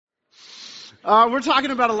We're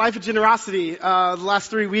talking about a life of generosity. The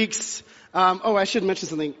last 3 weeks. I should mention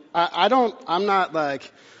something. I'm not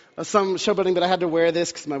like some showboating, but I had to wear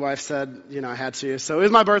this because my wife said, I had to. So it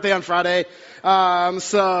was my birthday on Friday. I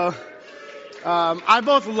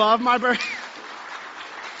both love my birthday.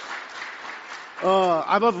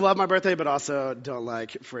 I both love my birthday, but also don't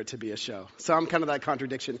like for it to be a show. So I'm kind of that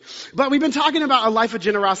contradiction. But we've been talking about a life of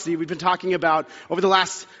generosity. We've been talking about over the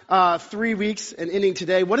last 3 weeks and ending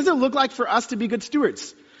today, what does it look like for us to be good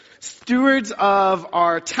stewards? Stewards of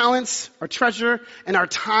our talents, our treasure, and our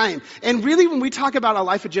time. And really, when we talk about a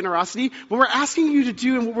life of generosity, what we're asking you to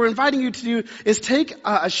do and what we're inviting you to do is take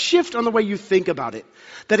a shift on the way you think about it.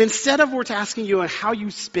 That instead of we're asking you on how you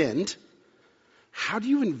spend, how do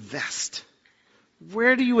you invest?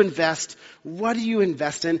 Where do you invest? What do you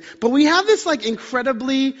invest in? But we have this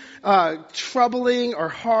incredibly troubling or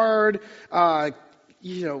hard,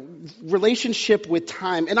 relationship with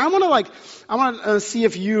time. And I want to see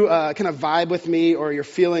if you kind of vibe with me or you're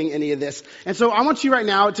feeling any of this. And so I want you right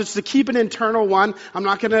now just to keep an internal one. I'm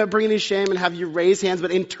not going to bring any shame and have you raise hands,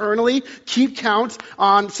 but internally keep count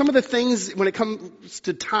on some of the things when it comes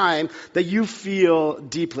to time that you feel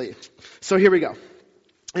deeply. So here we go.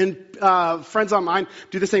 And friends online,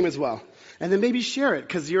 do the same as well. And then maybe share it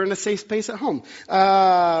because you're in a safe space at home.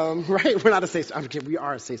 Right? We're not a safe space. I'm kidding. We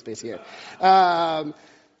are a safe space here.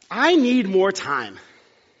 I need more time.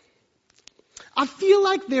 I feel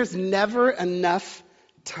like there's never enough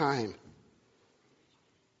time.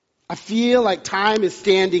 I feel like time is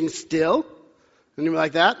standing still. Anybody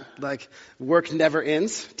like that? Like work never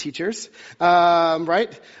ends, teachers.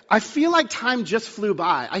 Right? I feel like time just flew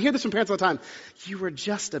by. I hear this from parents all the time. You were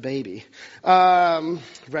just a baby.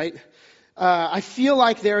 Right? I feel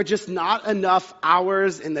like there are just not enough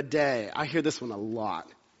hours in the day. I hear this one a lot.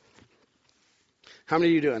 How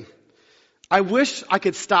many are you doing? I wish I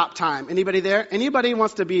could stop time. Anybody there? Anybody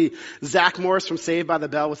wants to be Zach Morris from Saved by the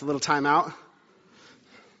Bell with a little time out?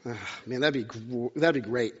 Man, that'd be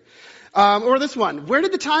great. Or this one. Where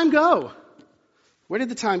did the time go? Where did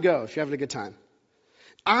the time go if you're having a good time?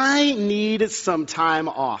 I need some time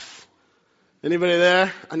off. Anybody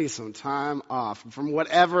there? I need some time off from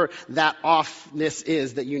whatever that offness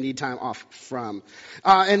is that you need time off from.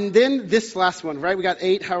 And then this last one, right? We got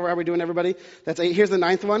 8. How are we doing, everybody? That's 8. Here's the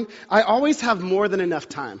 9th one. I always have more than enough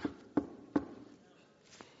time.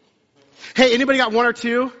 Hey, anybody got 1 or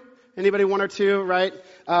 2? Anybody 1 or 2, right?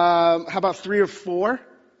 How about 3 or 4?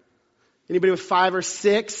 Anybody with 5 or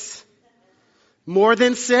 6? More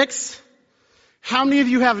than 6? How many of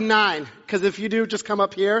you have 9? Because if you do, just come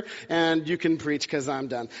up here and you can preach because I'm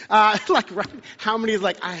done. Right? How many is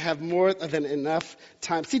I have more than enough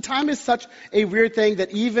time? See, time is such a weird thing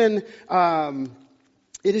that even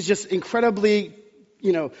it is just incredibly,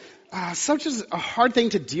 such a hard thing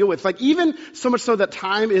to deal with. Even so much so that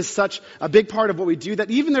time is such a big part of what we do that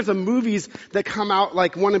even there's movies that come out,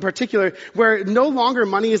 like one in particular, where no longer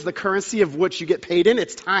money is the currency of which you get paid in,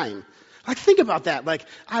 it's time. Think about that.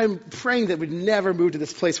 I'm praying that we'd never move to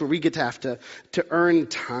this place where we get to have to earn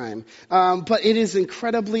time. But it is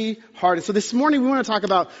incredibly hard. And so this morning we want to talk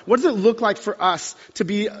about what does it look like for us to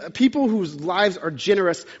be people whose lives are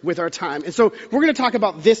generous with our time. And so we're going to talk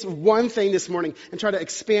about this one thing this morning and try to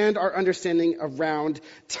expand our understanding around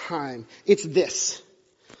time. It's this.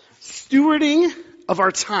 Stewarding of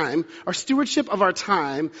our time, our stewardship of our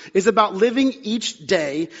time is about living each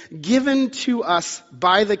day given to us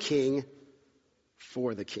by the King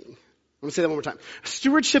for the King. I'm going to say that one more time.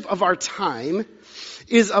 Stewardship of our time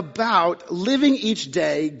is about living each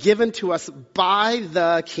day given to us by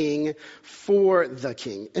the King for the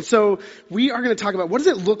King. And so we are going to talk about what does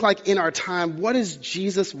it look like in our time? What does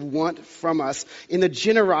Jesus want from us in the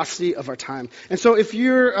generosity of our time? And so if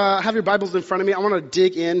you have your Bibles in front of me, I want to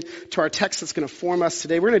dig in to our text that's going to form us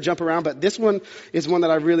today. We're going to jump around, but this one is one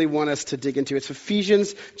that I really want us to dig into. It's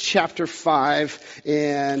Ephesians chapter 5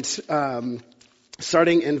 and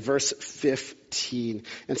starting in verse 15.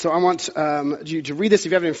 And so I want you to read this.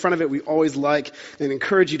 If you have it in front of it, we always like and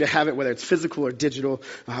encourage you to have it, whether it's physical or digital,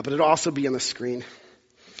 but it'll also be on the screen.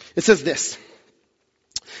 It says this: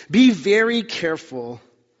 be very careful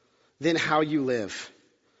then how you live,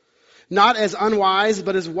 not as unwise,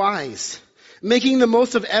 but as wise, making the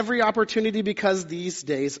most of every opportunity because these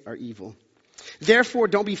days are evil. Therefore,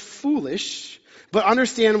 don't be foolish, but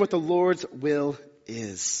understand what the Lord's will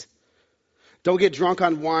is. Don't get drunk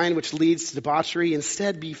on wine, which leads to debauchery.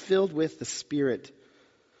 Instead, be filled with the Spirit,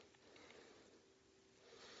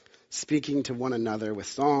 speaking to one another with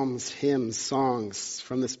psalms, hymns, songs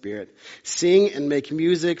from the Spirit. Sing and make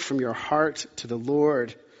music from your heart to the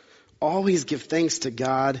Lord. Always give thanks to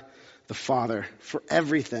God the Father for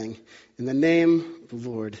everything in the name of the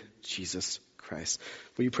Lord Jesus Christ.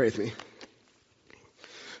 Will you pray with me?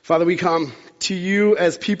 Father, we come to you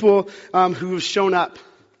as people who have shown up.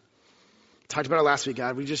 Talked about it last week,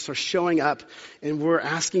 God. We just are showing up and we're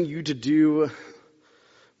asking you to do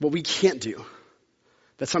what we can't do,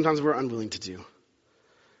 that sometimes we're unwilling to do.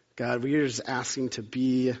 God, we are just asking to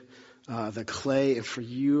be the clay and for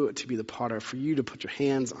you to be the potter, for you to put your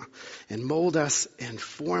hands on and mold us and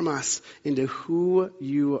form us into who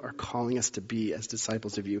you are calling us to be as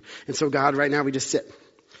disciples of you. And so, God, right now we just sit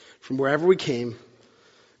from wherever we came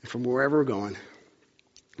and from wherever we're going.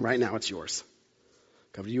 Right now it's yours.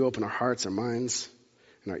 God, will you open our hearts, our minds,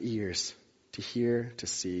 and our ears to hear, to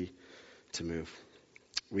see, to move.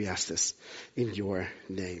 We ask this in your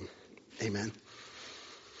name. Amen.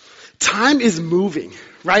 Time is moving,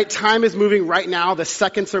 right? Time is moving right now. The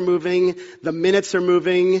seconds are moving. The minutes are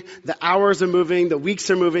moving. The hours are moving. The weeks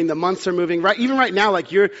are moving. The months are moving, right? Even right now,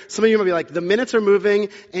 some of you might be like, the minutes are moving.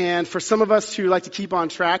 And for some of us who like to keep on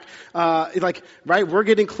track, right, we're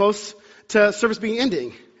getting close to service being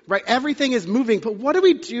ending, right? Everything is moving. But what do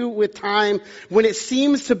we do with time when it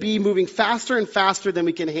seems to be moving faster and faster than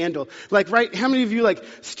we can handle? Right? How many of you,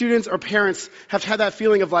 students or parents have had that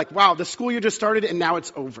feeling of wow, the school year just started and now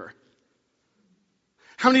it's over?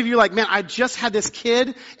 How many of you man, I just had this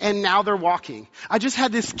kid and now they're walking. I just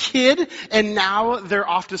had this kid and now they're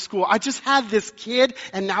off to school. I just had this kid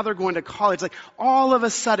and now they're going to college. All of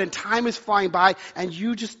a sudden time is flying by and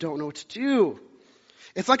you just don't know what to do.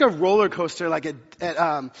 It's like a roller coaster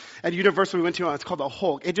at Universal we went to. It's called the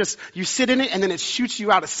Hulk. You sit in it and then it shoots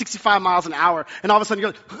you out at 65 miles an hour and all of a sudden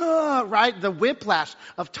you're right? The whiplash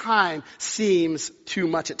of time seems too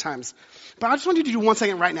much at times. But I just want you to do 1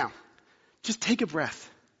 second right now. Just take a breath.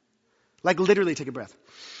 Literally take a breath.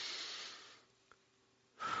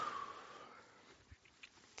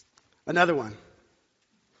 Another one.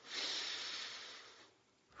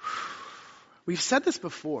 We've said this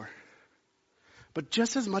before, but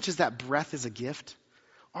just as much as that breath is a gift,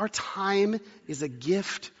 our time is a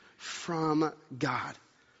gift from God.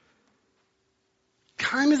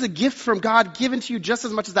 Time is a gift from God given to you just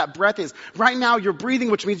as much as that breath is. Right now you're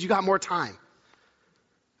breathing, which means you got more time.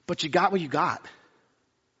 But you got what you got.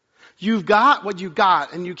 You've got what you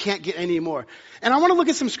got and you can't get any more. And I want to look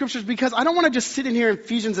at some scriptures because I don't want to just sit in here in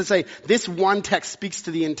Ephesians and say this one text speaks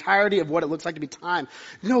to the entirety of what it looks like to be time.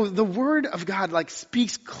 No, the word of God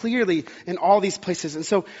speaks clearly in all these places. And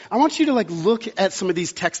so I want you to look at some of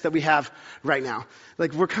these texts that we have right now.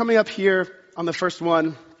 We're coming up here on the first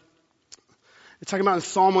one. It's talking about in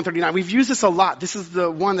Psalm 139. We've used this a lot. This is the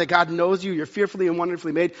one that God knows you. You're fearfully and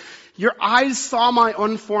wonderfully made. Your eyes saw my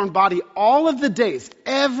unformed body. All of the days,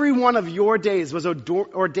 every one of your days was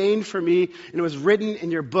ordained for me, and it was written in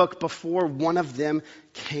your book before one of them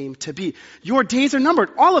came to be. Your days are numbered.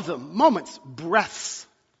 All of them. Moments, breaths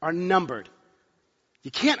are numbered. You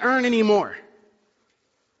can't earn any more.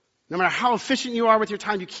 No matter how efficient you are with your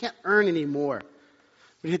time, you can't earn any more.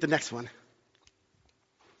 We hit the next one.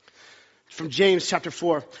 From James chapter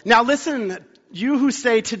 4. Now listen, you who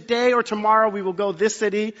say today or tomorrow we will go this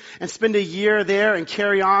city and spend a year there and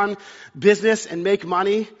carry on business and make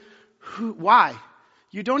money. Why?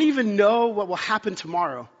 You don't even know what will happen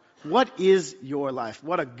tomorrow. What is your life?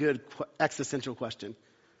 What a good existential question.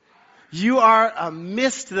 You are a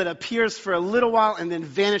mist that appears for a little while and then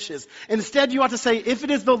vanishes. Instead, you ought to say, if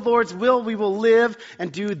it is the Lord's will, we will live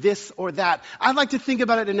and do this or that. I'd like to think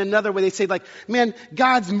about it in another way. They say man,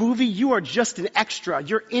 God's movie, you are just an extra.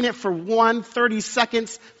 You're in it for 30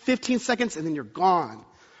 seconds, 15 seconds, and then you're gone.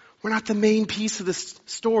 We're not the main piece of this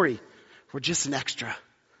story. We're just an extra.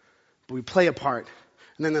 But we play a part.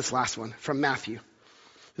 And then this last one from Matthew.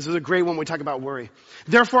 This is a great one when we talk about worry.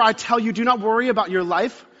 Therefore, I tell you, do not worry about your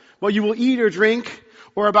life, what you will eat or drink,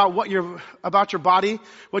 or about your body,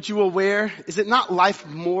 what you will wear. Is it not life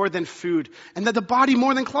more than food, and that the body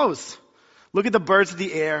more than clothes? Look at the birds of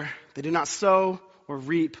the air. They do not sow or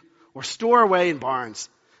reap or store away in barns,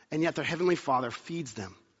 and yet their heavenly Father feeds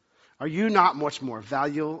them. Are you not much more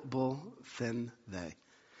valuable than they?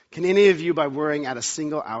 Can any of you, by worrying, add a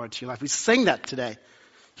single hour to your life? We sang that today.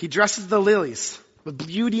 He dresses the lilies with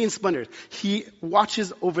beauty and splendor. He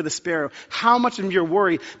watches over the sparrow. How much of your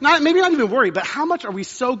worry, maybe not even worry, but how much are we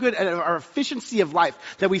so good at our efficiency of life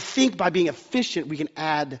that we think by being efficient we can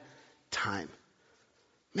add time?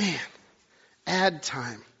 Man, add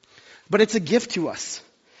time. But it's a gift to us.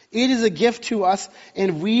 It is a gift to us,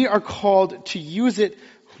 and we are called to use it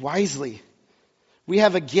wisely. We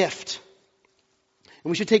have a gift. And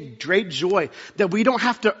we should take great joy that we don't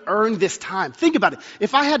have to earn this time. Think about it.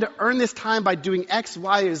 If I had to earn this time by doing X,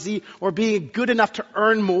 Y, or Z, or being good enough to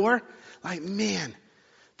earn more, like, man,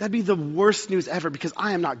 that'd be the worst news ever because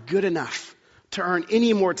I am not good enough to earn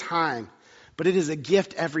any more time. But it is a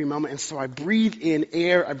gift every moment. And so I breathe in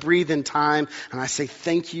air, I breathe in time, and I say,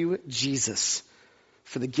 thank you, Jesus,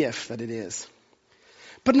 for the gift that it is.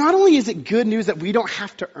 But not only is it good news that we don't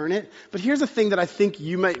have to earn it, but here's a thing that I think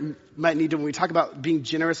you might need to when we talk about being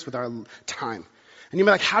generous with our time. And you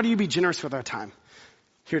might be like, how do you be generous with our time?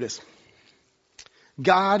 Here it is.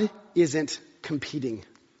 God isn't competing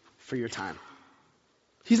for your time.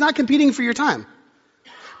 He's not competing for your time.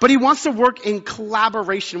 But he wants to work in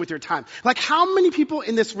collaboration with your time. Like how many people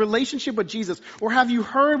in this relationship with Jesus, or have you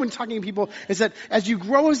heard when talking to people, is that as you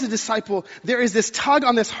grow as a disciple, there is this tug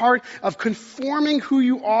on this heart of conforming who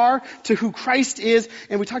you are to who Christ is.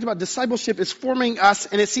 And we talked about discipleship is forming us.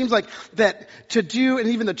 And it seems like that to do, and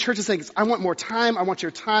even the church is saying, I want more time. I want your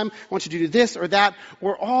time. I want you to do this or that,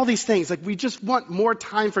 or all these things. Like we just want more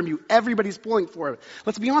time from you. Everybody's pulling for it.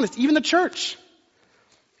 Let's be honest, even the church.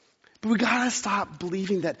 But we gotta stop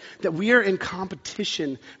believing that we are in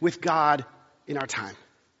competition with God in our time.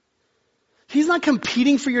 He's not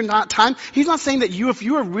competing for your time. He's not saying that if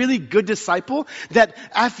you're a really good disciple, that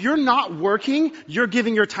if you're not working, you're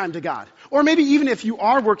giving your time to God. Or maybe even if you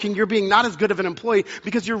are working, you're being not as good of an employee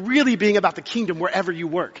because you're really being about the kingdom wherever you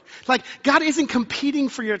work. Like, God isn't competing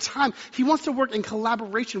for your time. He wants to work in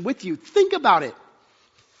collaboration with you. Think about it.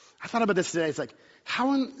 I thought about this today. It's like,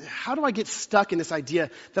 how do I get stuck in this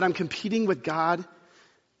idea that I'm competing with God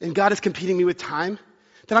and God is competing me with time?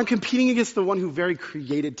 That I'm competing against the one who very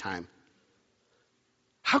created time.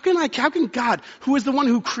 How can God, who is the one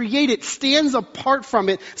who created, stands apart from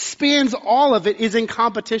it, spans all of it, is in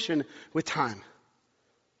competition with time?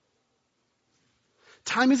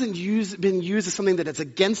 Time isn't been used as something that is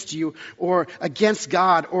against you or against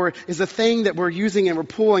God or is a thing that we're using and we're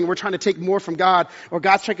pulling. We're trying to take more from God or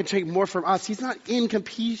God's trying to take more from us. He's not in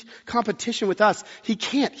competition with us. He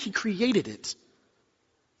can't. He created it.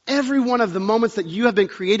 Every one of the moments that you have been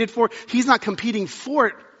created for, He's not competing for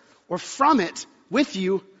it or from it with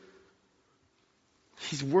you.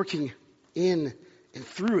 He's working in and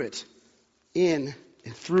through it, in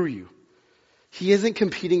and through you. He isn't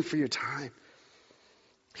competing for your time.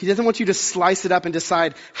 He doesn't want you to slice it up and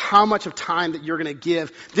decide how much of time that you're going to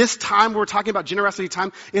give. This time we're talking about generosity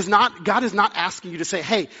time God is not asking you to say,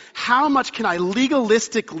 hey, how much can I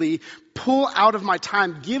legalistically pull out of my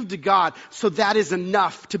time, give to God so that is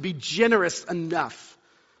enough to be generous enough?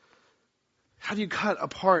 How do you cut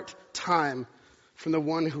apart time from the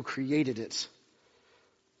one who created it?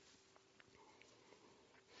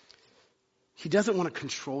 He doesn't want to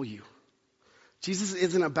control you. Jesus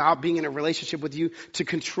isn't about being in a relationship with you to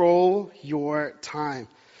control your time.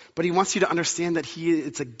 But He wants you to understand that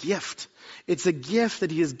it's a gift. It's a gift that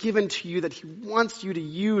He has given to you that He wants you to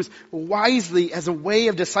use wisely as a way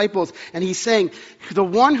of disciples. And He's saying, the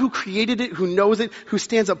one who created it, who knows it, who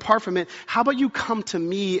stands apart from it, how about you come to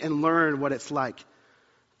me and learn what it's like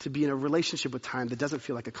to be in a relationship with time that doesn't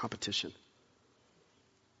feel like a competition?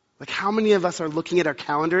 Like how many of us are looking at our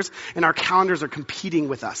calendars and our calendars are competing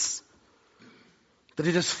with us? That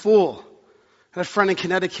it is full. I had a friend in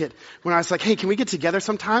Connecticut when I was like, hey, can we get together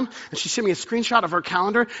sometime? And she sent me a screenshot of her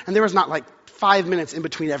calendar, and there was not like 5 minutes in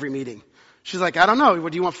between every meeting. She's like, I don't know.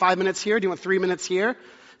 Do you want 5 minutes here? Do you want 3 minutes here? And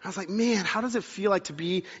I was like, man, how does it feel like to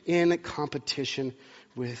be in competition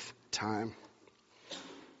with time?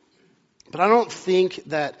 But I don't think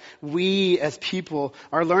that we as people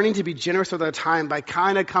are learning to be generous with our time by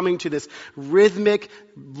kind of coming to this rhythmic,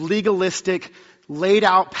 legalistic, laid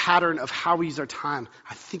out pattern of how we use our time.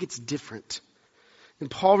 I think it's different. And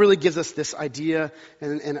Paul really gives us this idea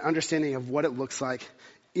and understanding of what it looks like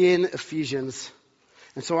in Ephesians.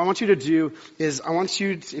 And so what I want you to do is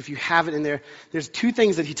if you have it in there, there's 2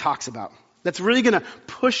 things that he talks about that's really going to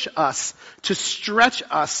push us, to stretch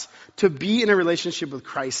us to be in a relationship with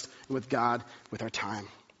Christ and with God with our time.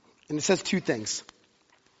 And it says 2 things.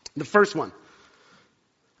 The first one,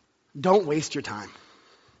 don't waste your time.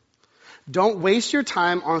 Don't waste your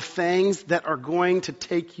time on things that are going to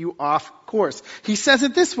take you off course. He says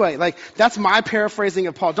it this way, like that's my paraphrasing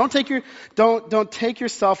of Paul. Don't take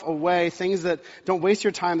yourself away, don't waste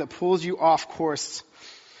your time that pulls you off course.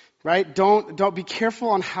 Right? Don't be careful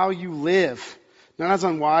on how you live. Not as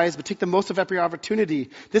unwise, but take the most of every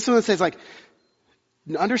opportunity. This one says like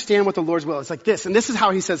understand what the Lord's will is. Like this, and this is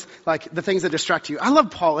how he says like the things that distract you. I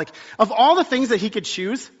love Paul. Like of all the things that he could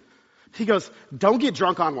choose, he goes, don't get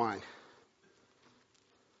drunk on wine.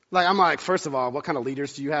 Like, I'm like, first of all, what kind of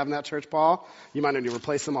leaders do you have in that church, Paul? You might need to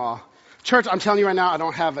replace them all. Church, I'm telling you right now, I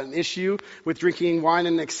don't have an issue with drinking wine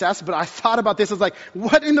in excess, but I thought about this. I was like,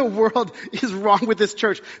 what in the world is wrong with this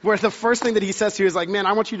church? Where the first thing that he says to you is like, man,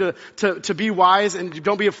 I want you to be wise and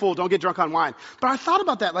don't be a fool. Don't get drunk on wine. But I thought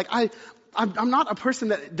about that. Like, I'm not a person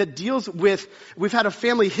that deals with, we've had a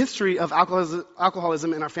family history of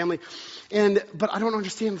alcoholism in our family. But I don't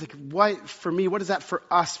understand, like, what is that for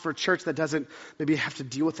us, for a church that doesn't maybe have to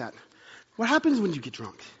deal with that? What happens when you get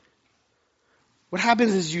drunk? What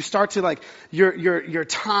happens is you start to like your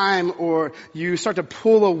time, or you start to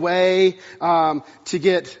pull away to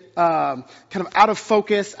get kind of out of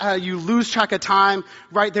focus. You lose track of time,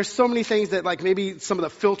 right? There's so many things that like maybe some of the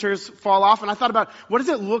filters fall off. And I thought about, what does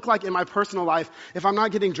it look like in my personal life if I'm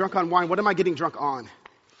not getting drunk on wine? What am I getting drunk on?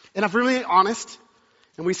 And if I'm really honest,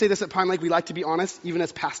 and we say this at Pine Lake, we like to be honest, even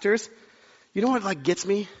as pastors. You know what like gets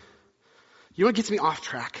me? You know what gets me off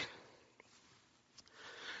track?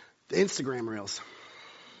 The Instagram reels.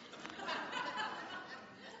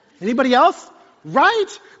 Anybody else?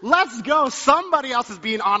 Right? Let's go. Somebody else is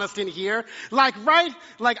being honest in here. Like, right?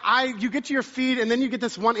 Like you get to your feed and then you get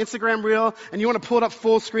this one Instagram reel and you want to pull it up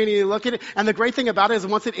full screen and you look at it. And the great thing about it is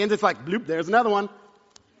once it ends, it's like, bloop, there's another one.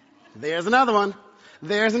 There's another one.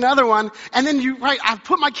 There's another one. And then I've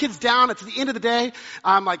put my kids down. It's the end of the day.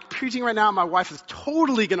 I'm like preaching right now. My wife is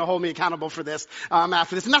totally going to hold me accountable for this,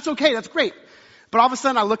 after this. And that's okay. That's great. But all of a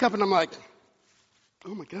sudden I look up and I'm like,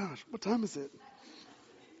 oh my gosh, what time is it?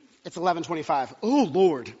 It's 11:25. Oh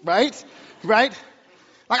Lord, right? Right?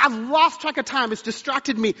 Like I've lost track of time. It's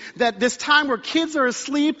distracted me that this time where kids are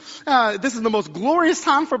asleep, this is the most glorious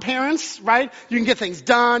time for parents, right? You can get things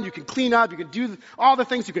done. You can clean up. You can do all the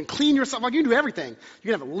things. You can clean yourself. Like you can do everything.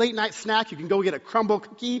 You can have a late night snack. You can go get a crumble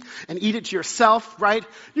cookie and eat it to yourself, right?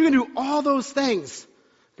 You can do all those things.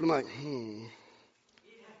 But I'm like,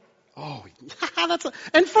 oh,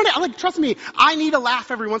 and funny. Like, trust me, I need a laugh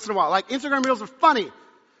every once in a while. Like Instagram reels are funny.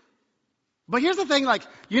 But here's the thing, like,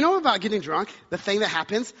 you know about getting drunk? The thing that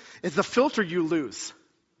happens is the filter you lose.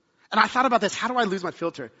 And I thought about this. How do I lose my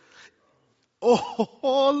filter?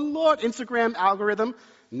 Oh Lord, Instagram algorithm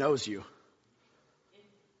knows you.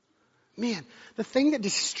 Man, the thing that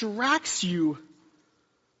distracts you,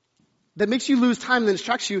 that makes you lose time, that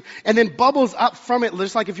distracts you, and then bubbles up from it,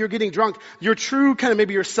 just like if you're getting drunk, your true kind of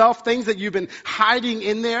maybe yourself, things that you've been hiding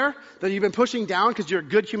in there, that you've been pushing down because you're a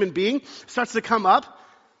good human being, starts to come up.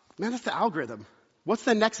 Man, that's the algorithm. What's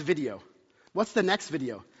the next video? What's the next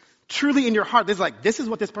video? Truly in your heart, there's like, this is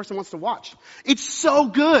what this person wants to watch. It's so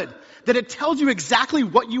good that it tells you exactly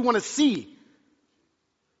what you want to see.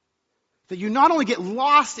 That you not only get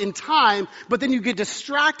lost in time, but then you get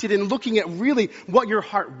distracted in looking at really what your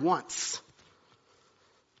heart wants.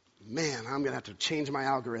 Man, I'm going to have to change my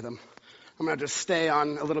algorithm. I'm going to have to stay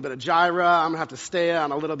on a little bit of Jira. I'm going to have to stay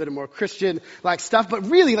on a little bit of more Christian-like stuff. But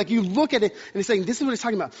really, like you look at it and he's saying, this is what he's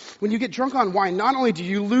talking about. When you get drunk on wine, not only do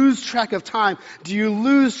you lose track of time, do you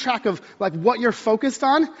lose track of like what you're focused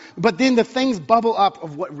on, but then the things bubble up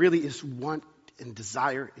of what really is want and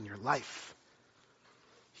desire in your life.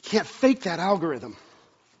 You can't fake that algorithm.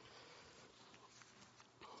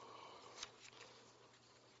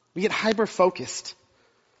 We get hyper-focused.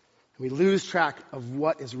 We lose track of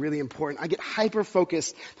what is really important. I get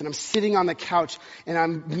hyper-focused that I'm sitting on the couch and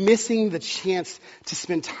I'm missing the chance to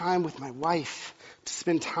spend time with my wife, to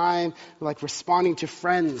spend time like responding to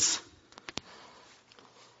friends.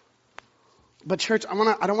 But church, I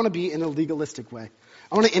don't want to be in a legalistic way.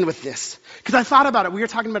 I want to end with this. Because I thought about it. We were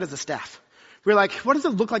talking about it as a staff. We were like, what does it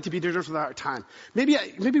look like to be dangerous with our time? Maybe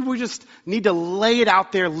we just need to lay it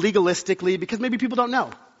out there legalistically because maybe people don't know.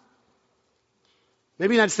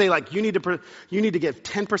 Maybe I'd say like you need to give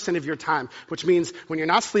 10% of your time, which means when you're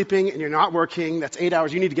not sleeping and you're not working, that's 8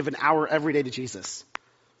 hours, you need to give an hour every day to Jesus.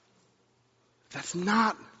 That's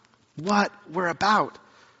not what we're about.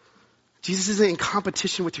 Jesus isn't in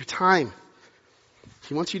competition with your time.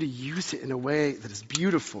 He wants you to use it in a way that is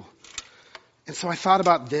beautiful. And so I thought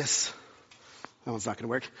about this. That one's not going to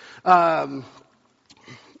work. And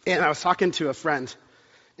I was talking to a friend,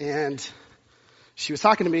 and she was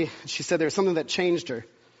talking to me, and she said there was something that changed her.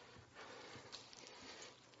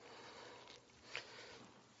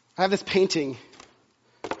 I have this painting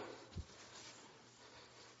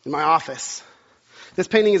in my office. This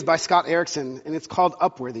painting is by Scott Erickson, and it's called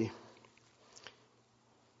Upworthy.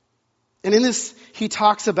 And in this, he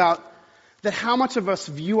talks about that how much of us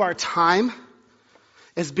view our time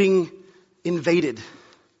as being invaded,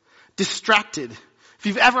 distracted. If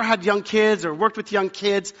you've ever had young kids or worked with young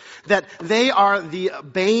kids, that they are the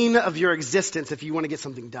bane of your existence if you want to get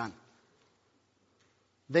something done.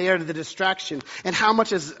 They are the distraction. And how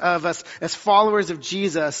much of us as followers of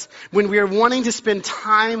Jesus, when we are wanting to spend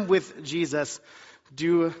time with Jesus,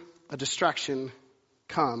 do a distraction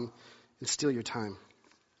come and steal your time?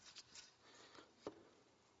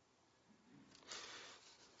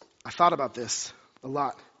 I thought about this a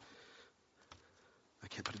lot. I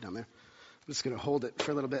can't put it down there. I'm just going to hold it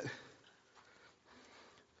for a little bit.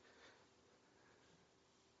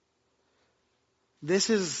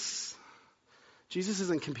 Jesus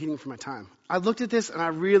isn't competing for my time. I looked at this and I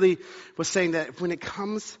really was saying that when it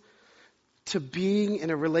comes to being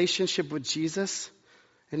in a relationship with Jesus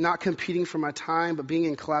and not competing for my time, but being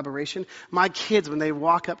in collaboration, my kids, when they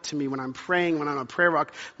walk up to me, when I'm praying, when I'm on a prayer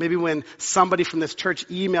walk, maybe when somebody from this church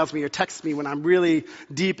emails me or texts me when I'm really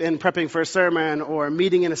deep in prepping for a sermon or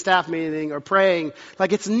meeting in a staff meeting or praying,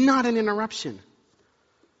 like it's not an interruption.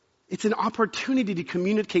 It's an opportunity to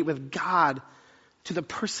communicate with God to the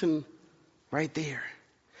person right there.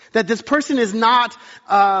 That this person is not,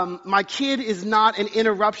 my kid is not an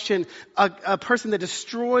interruption, a person that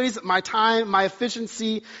destroys my time, my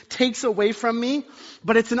efficiency, takes away from me,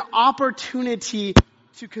 but it's an opportunity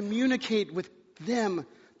to communicate with them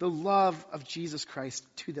the love of Jesus Christ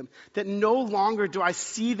to them. That no longer do I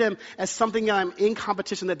see them as something that I'm in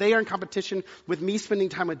competition, that they are in competition with me spending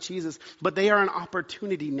time with Jesus, but they are an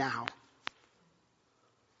opportunity now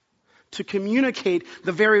to communicate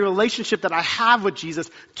the very relationship that I have with Jesus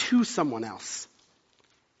to someone else.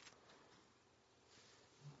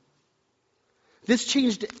 This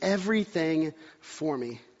changed everything for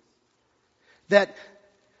me. That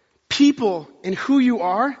people and who you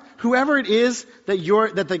are, whoever it is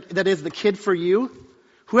that is the kid for you,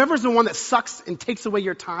 whoever's the one that sucks and takes away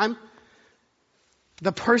your time,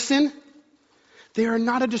 the person, they are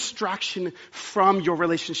not a distraction from your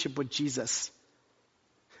relationship with Jesus.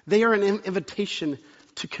 They are an invitation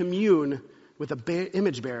to commune with the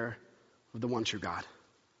image bearer of the one true God.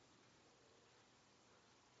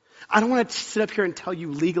 I don't want to sit up here and tell you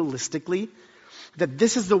legalistically that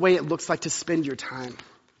this is the way it looks like to spend your time.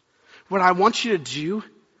 What I want you to do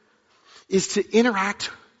is to interact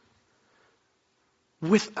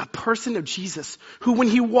with a person of Jesus who, when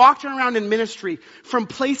he walked around in ministry from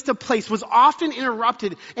place to place, was often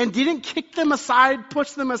interrupted and didn't kick them aside,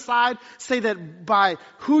 push them aside, say that by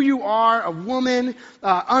who you are, a woman,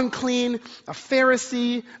 unclean, a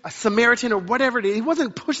Pharisee, a Samaritan, or whatever it is. He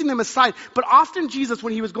wasn't pushing them aside. But often Jesus,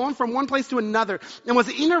 when he was going from one place to another and was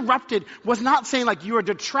interrupted, was not saying like, you are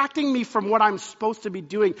detracting me from what I'm supposed to be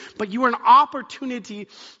doing, but you are an opportunity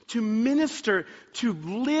to minister, to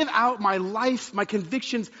live out my life, my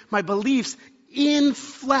convictions, my beliefs in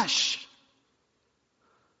flesh.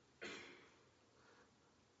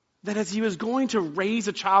 That as he was going to raise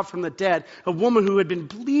a child from the dead, a woman who had been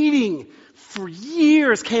bleeding for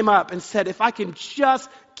years came up and said, if I can just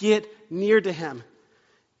get near to him.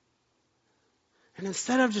 And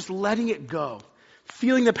instead of just letting it go,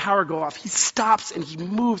 feeling the power go off, he stops and he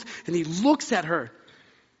moves and he looks at her and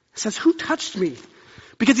says, who touched me?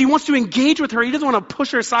 Because he wants to engage with her. He doesn't want to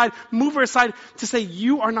push her aside, move her aside to say,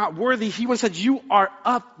 you are not worthy. He wants to say, you are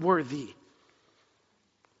upworthy.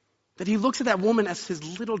 That he looks at that woman as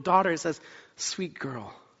his little daughter and says, sweet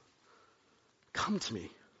girl, come to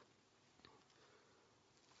me.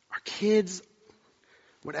 Our kids,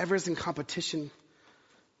 whatever is in competition,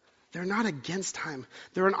 they're not against time.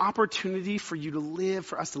 They're an opportunity for you to live,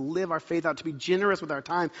 for us to live our faith out, to be generous with our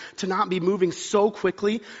time, to not be moving so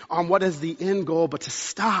quickly on what is the end goal, but to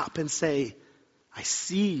stop and say, I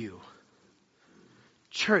see you.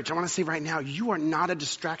 Church, I want to say right now, you are not a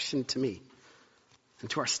distraction to me and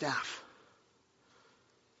to our staff.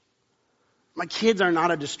 My kids are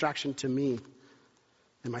not a distraction to me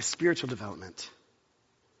and my spiritual development.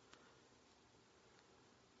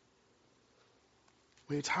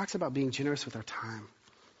 When he talks about being generous with our time,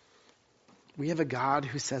 we have a God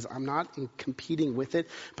who says, I'm not competing with it,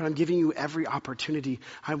 but I'm giving you every opportunity.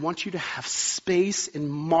 I want you to have space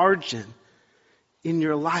and margin in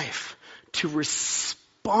your life to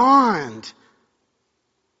respond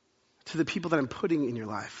to the people that I'm putting in your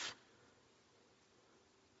life,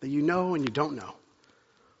 that you know and you don't know.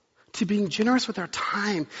 To being generous with our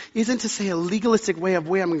time isn't to say a legalistic way of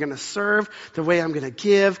way I'm going to serve, the way I'm going to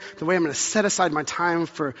give, the way I'm going to set aside my time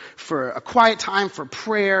for a quiet time, for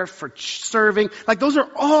prayer, for serving. Like those are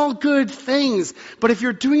all good things. But if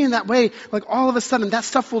you're doing it that way, like all of a sudden that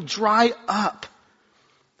stuff will dry up.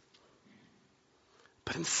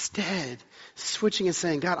 But instead, switching and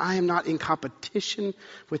saying, God, I am not in competition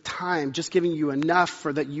with time, just giving you enough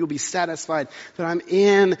for that you'll be satisfied, that I'm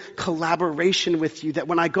in collaboration with you, that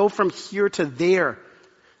when I go from here to there,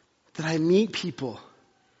 that I meet people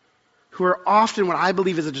who are often what I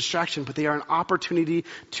believe is a distraction, but they are an opportunity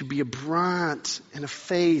to be a brunt and a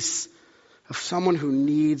face of someone who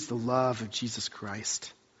needs the love of Jesus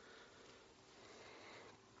Christ.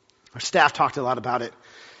 Our staff talked a lot about it.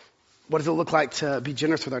 What does it look like to be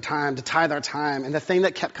generous with our time, to tithe our time? And the thing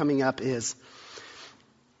that kept coming up is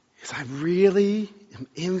I really am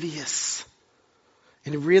envious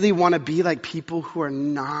and really want to be like people who are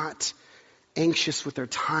not anxious with their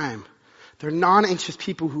time. They're non-anxious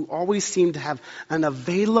people who always seem to have an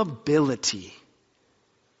availability.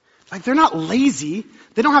 Like they're not lazy.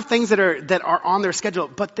 They don't have things that are on their schedule,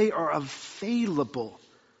 but they are available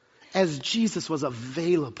as Jesus was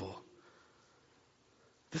available.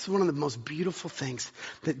 This is one of the most beautiful things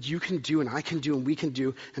that you can do and I can do and we can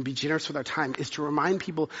do and be generous with our time is to remind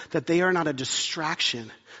people that they are not a distraction,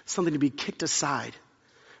 something to be kicked aside,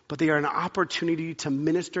 but they are an opportunity to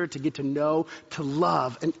minister, to get to know, to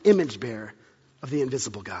love an image bearer of the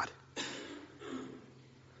invisible God.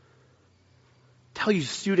 Tell you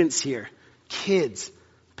students here, kids,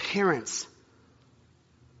 parents,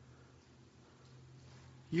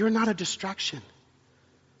 you're not a distraction.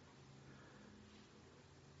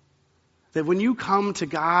 That when you come to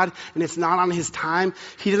God and it's not on his time,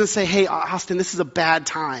 he doesn't say, hey, Austin, this is a bad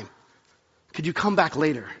time. Could you come back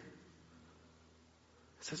later?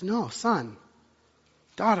 He says, no, son,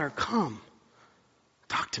 daughter, come.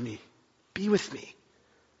 Talk to me. Be with me.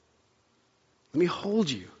 Let me hold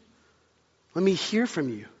you. Let me hear from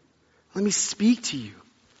you. Let me speak to you.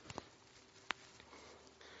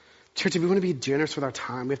 Church, if we want to be generous with our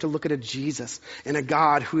time, we have to look at a Jesus and a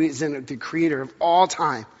God who is the creator of all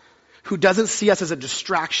time, who doesn't see us as a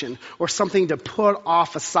distraction or something to put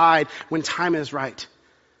off aside when time is right,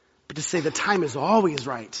 but to say the time is always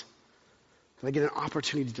right. That I get an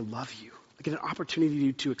opportunity to love you. I get an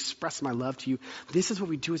opportunity to express my love to you. This is what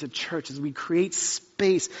we do as a church, is we create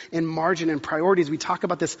space and margin and priorities. We talk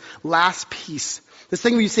about this last piece, this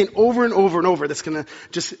thing we're saying over and over and over that's going to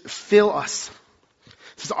just fill us.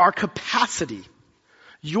 This is our capacity,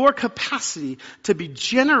 your capacity to be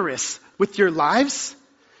generous with your lives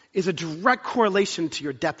is a direct correlation to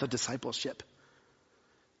your depth of discipleship.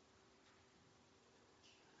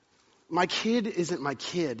 My kid isn't my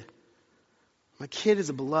kid. My kid is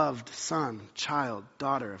a beloved son, child,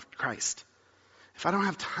 daughter of Christ. If I don't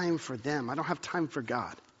have time for them, I don't have time for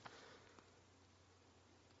God.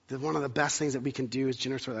 One of the best things that we can do as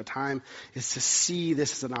generous with our time is to see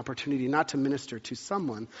this as an opportunity not to minister to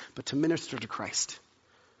someone, but to minister to Christ.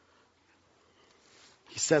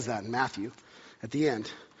 He says that in Matthew at the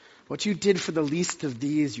end. What you did for the least of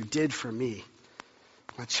these, you did for me.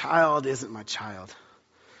 My child isn't my child.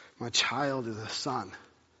 My child is a son,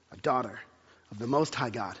 a daughter of the Most High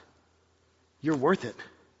God. You're worth it.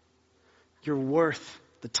 You're worth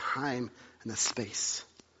the time and the space.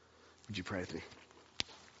 Would you pray with me?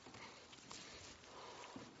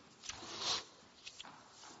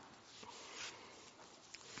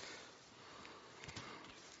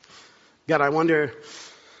 God, I wonder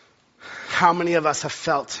how many of us have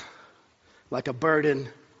felt like a burden,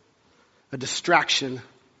 a distraction,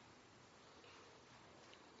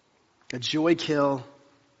 a joy kill,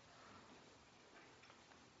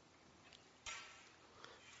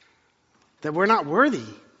 that we're not worthy.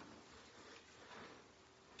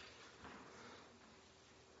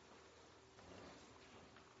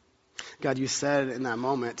 God, you said in that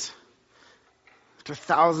moment, after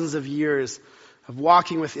thousands of years of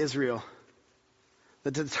walking with Israel,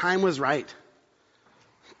 that the time was right.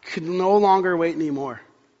 Could no longer wait anymore.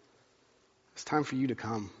 It's time for you to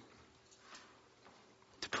come.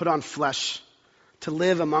 To put on flesh. To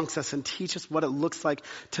live amongst us and teach us what it looks like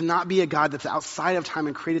to not be a God that's outside of time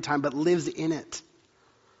and created time, but lives in it.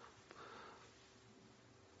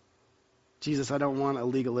 Jesus, I don't want a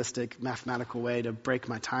legalistic, mathematical way to break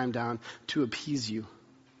my time down to appease you.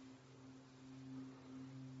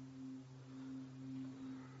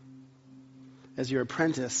 As your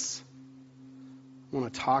apprentice, I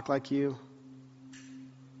want to talk like you. I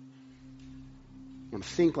want to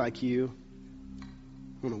think like you.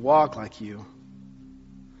 I want to walk like you.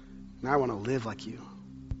 And I want to live like you.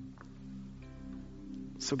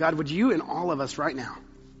 So God, would you in all of us right now,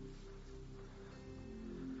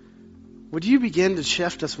 would you begin to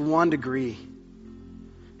shift us 1 degree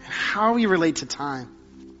in how we relate to time?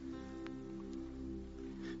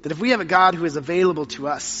 That if we have a God who is available to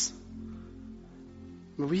us,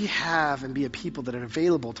 we have and be a people that are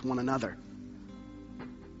available to one another.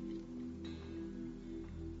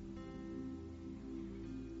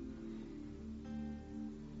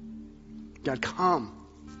 God, come.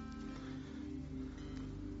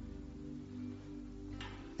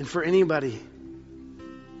 And for anybody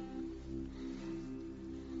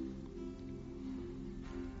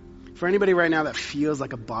For anybody right now that feels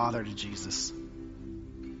like a bother to Jesus,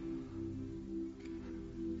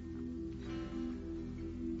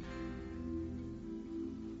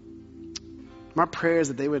 my prayer is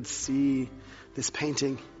that they would see this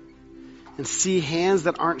painting and see hands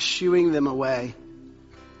that aren't shooing them away,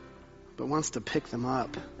 but wants to pick them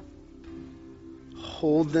up,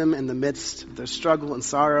 hold them in the midst of their struggle and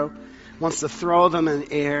sorrow, wants to throw them in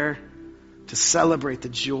the air to celebrate the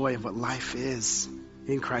joy of what life is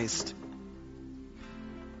in Christ.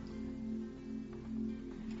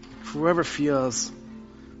 For whoever feels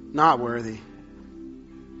not worthy,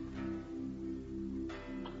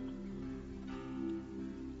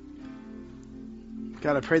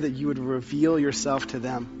 God, I pray that you would reveal yourself to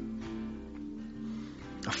them.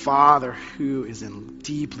 A Father who is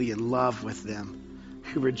deeply in love with them,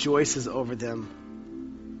 who rejoices over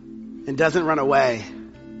them, and doesn't run away,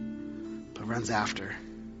 but runs after.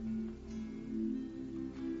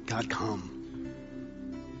 God, come.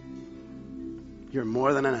 You're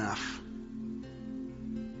more than enough.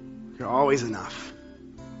 You're always enough.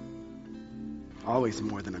 Always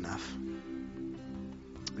more than enough.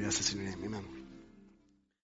 We ask this in your name. Amen.